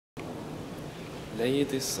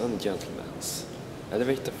Ladies and gentlemen,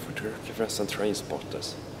 elevator photographers and train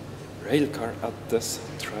spotters, railcar addes,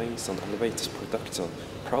 trains and elevators production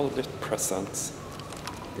proudly presents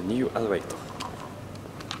the new elevator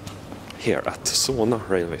here at Solna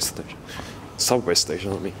railway station, subway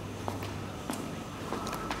station I mean.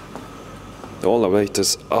 The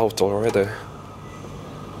elevator's out already.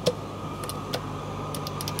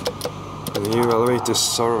 The new elevator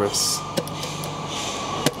service.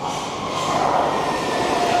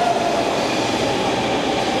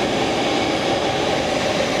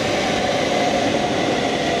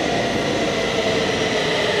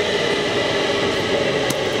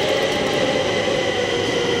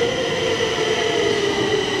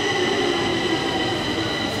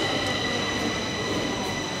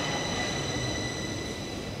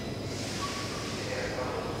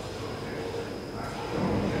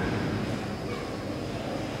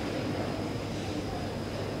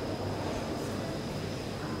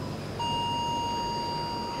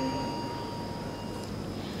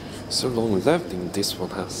 So long leveling this one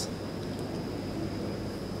has.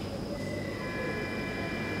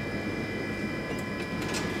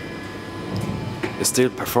 It still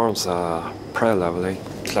performs a pre-leveling,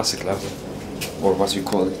 classic level, or what you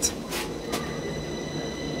call it.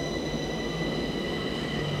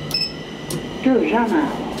 Dörrarna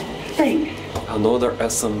stängs. Another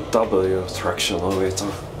SMW Traction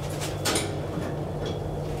Elevator.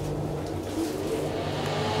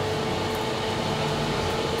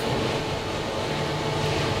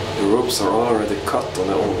 The ropes are already cut on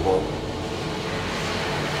the old one.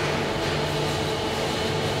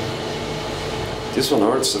 This one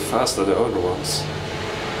aren't so fast as the other ones.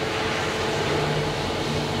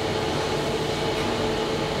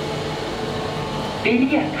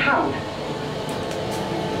 Biljetthall.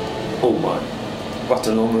 Oh my, what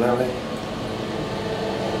a long levy.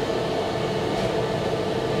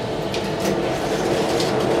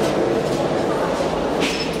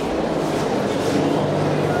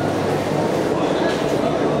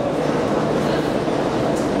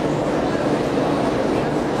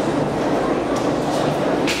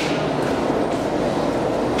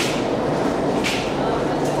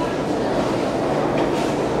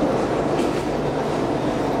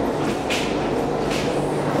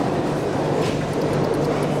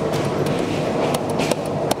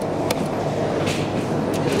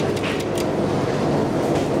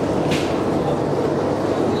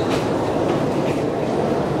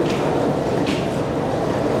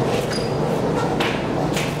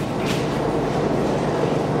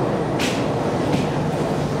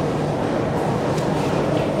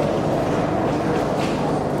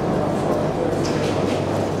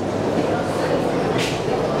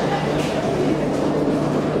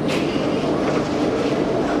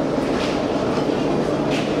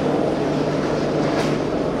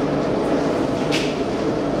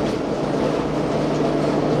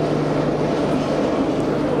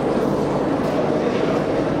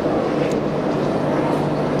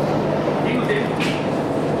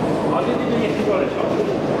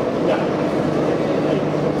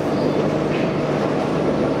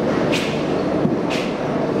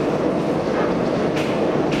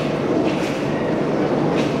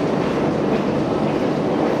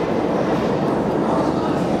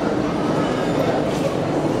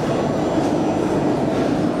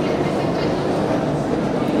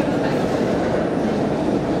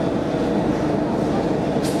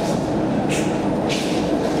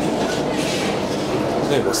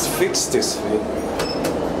 They must fix this thing.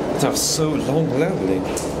 It has so long leveling.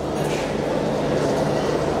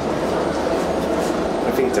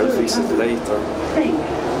 I think they'll fix it later.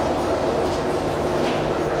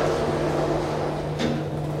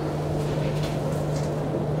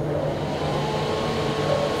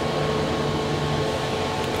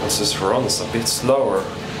 As this runs a bit slower,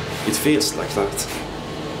 it feels like that.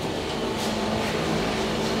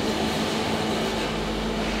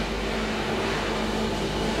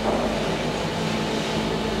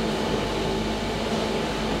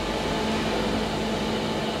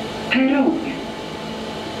 Perrong.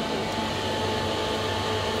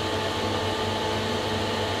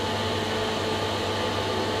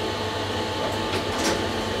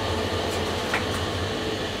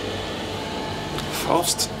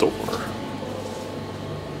 Fast door.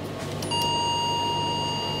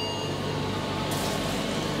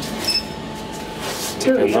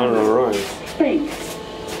 Take another ride.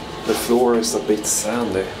 The floor is a bit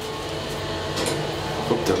sandy.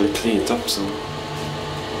 Hope they will clean it up soon.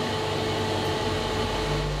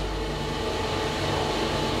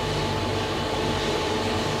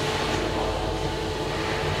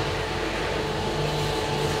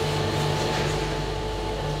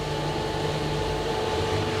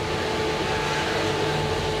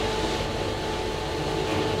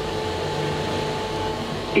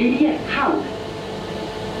 Biljetthall.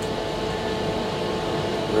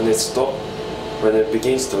 When it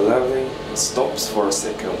begins to leveling, it stops for a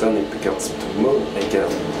second, then it begins to move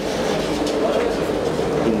again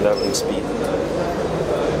in leveling speed.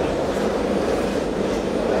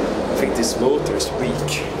 I think this motor is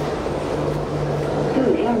weak.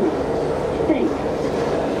 Dörrarna stängs.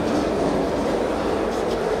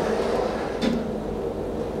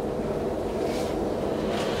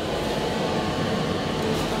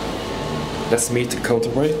 Let's meet the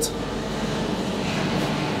counterweight.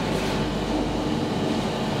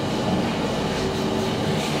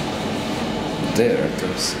 There it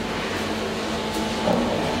goes.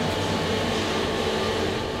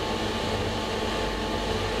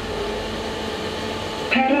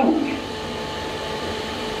 Perrong.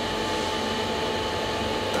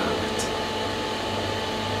 Damn it.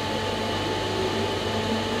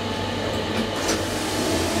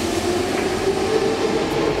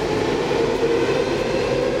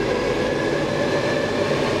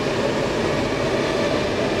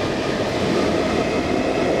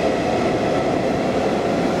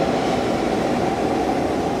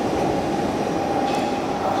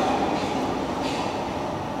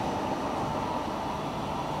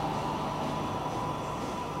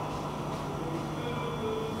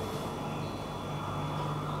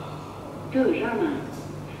 Dörrarna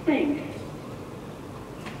stängs.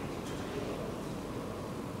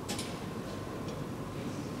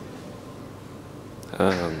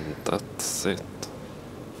 And that's it.